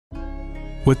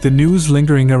With the news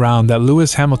lingering around that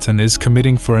Lewis Hamilton is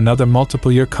committing for another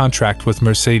multiple-year contract with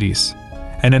Mercedes,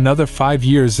 and another 5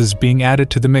 years is being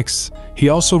added to the mix, he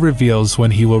also reveals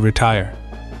when he will retire.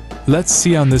 Let's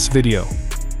see on this video.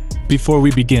 Before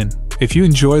we begin, if you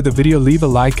enjoy the video, leave a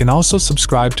like and also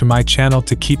subscribe to my channel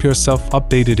to keep yourself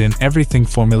updated in everything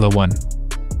Formula One.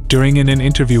 During an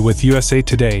interview with USA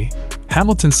Today,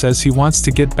 Hamilton says he wants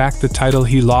to get back the title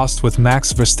he lost with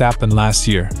Max Verstappen last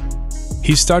year.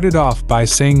 He started off by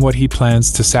saying what he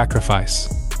plans to sacrifice.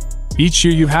 Each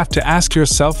year you have to ask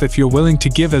yourself if you're willing to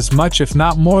give as much if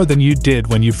not more than you did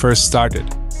when you first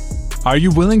started. Are you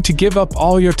willing to give up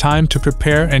all your time to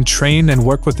prepare and train and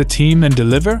work with the team and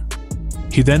deliver?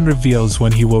 He then reveals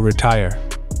when he will retire.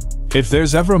 If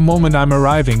there's ever a moment I'm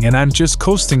arriving and I'm just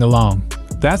coasting along,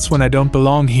 that's when I don't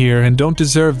belong here and don't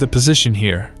deserve the position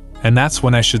here, and that's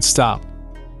when I should stop.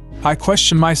 I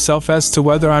question myself as to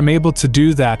whether I'm able to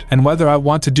do that and whether I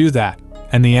want to do that,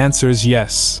 and the answer is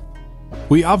yes.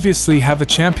 We obviously have a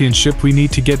championship we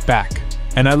need to get back,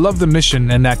 and I love the mission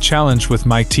and that challenge with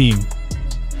my team.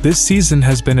 This season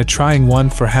has been a trying one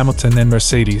for Hamilton and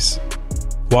Mercedes.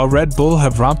 While Red Bull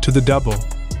have romped to the double,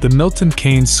 the Milton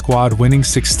Keynes squad winning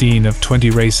 16 of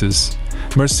 20 races,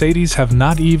 Mercedes have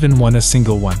not even won a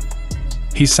single one.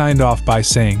 He signed off by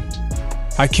saying,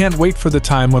 "I can't wait for the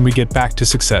time when we get back to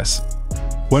success.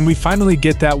 When we finally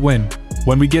get that win,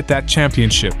 when we get that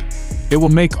championship, it will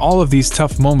make all of these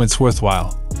tough moments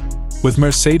worthwhile." With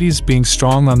Mercedes being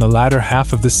strong on the latter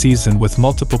half of the season with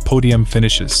multiple podium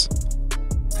finishes,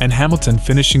 and Hamilton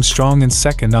finishing strong in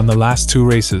second on the last 2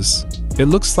 races, it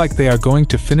looks like they are going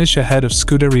to finish ahead of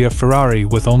Scuderia Ferrari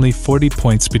with only 40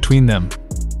 points between them.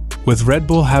 With Red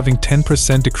Bull having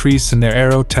 10% decrease in their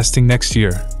aero testing next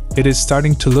year, it is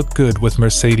starting to look good with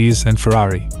Mercedes and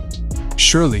Ferrari.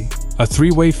 Surely, a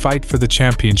 3-way fight for the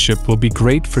championship will be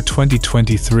great for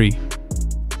 2023.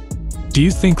 Do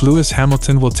you think Lewis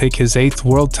Hamilton will take his 8th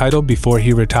world title before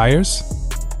he retires?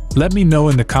 Let me know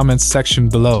in the comments section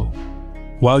below.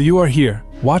 While you are here,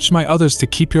 watch my others to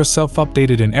keep yourself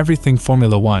updated in everything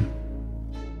Formula One.